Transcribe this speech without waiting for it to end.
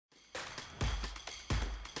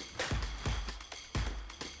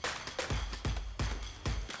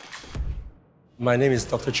My name is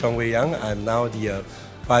Dr Cheong Wei Yang. I'm now the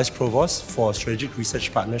Vice Provost for Strategic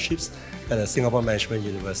Research Partnerships at the Singapore Management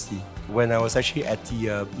University. When I was actually at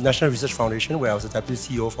the National Research Foundation, where I was the Deputy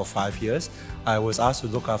CEO for 5 years, I was asked to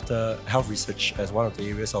look after health research as one of the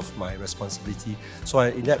areas of my responsibility. So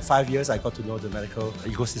in that 5 years, I got to know the medical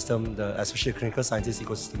ecosystem, especially the clinical scientist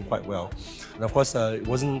ecosystem, quite well. And of course, it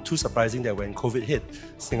wasn't too surprising that when COVID hit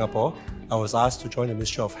Singapore, I was asked to join the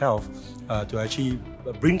Ministry of Health to actually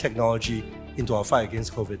bring technology into our fight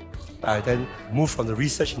against COVID. I then moved from the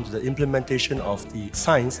research into the implementation of the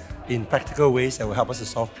science in practical ways that will help us to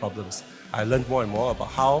solve problems. I learned more and more about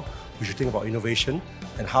how we should think about innovation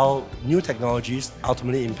and how new technologies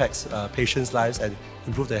ultimately impacts patients' lives and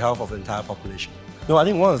improve the health of the entire population. No, I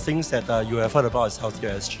think one of the things that you have heard about is Healthier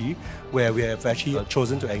SG, where we have actually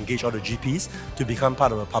chosen to engage all the GPs to become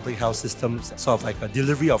part of a public health system, sort of like a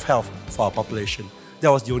delivery of health for our population. That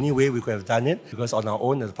was the only way we could have done it, because on our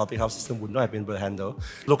own, the public health system would not have been able to handle.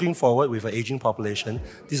 Looking forward with an aging population,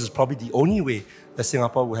 this is probably the only way that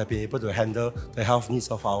Singapore would have been able to handle the health needs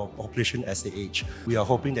of our population as they age. We are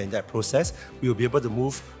hoping that in that process, we will be able to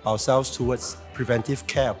move ourselves towards preventive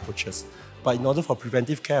care approaches. But in order for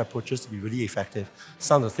preventive care approaches to be really effective,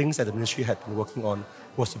 some of the things that the ministry had been working on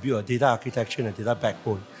was to build a data architecture and a data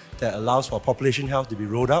backbone that allows for population health to be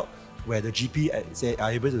rolled out, where the GP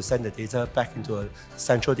are able to send the data back into a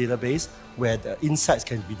central database where the insights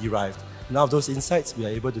can be derived. And out of those insights, we are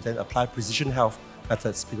able to then apply precision health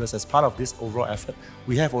methods, because as part of this overall effort,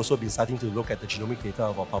 we have also been starting to look at the genomic data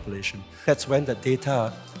of our population. That's when the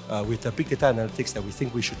data, with the big data analytics that we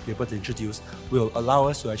think we should be able to introduce, will allow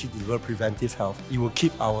us to actually deliver preventive health. It will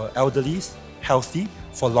keep our elderlies healthy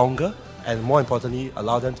for longer, and more importantly,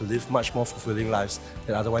 allow them to live much more fulfilling lives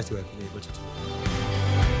than otherwise they would have been able to do.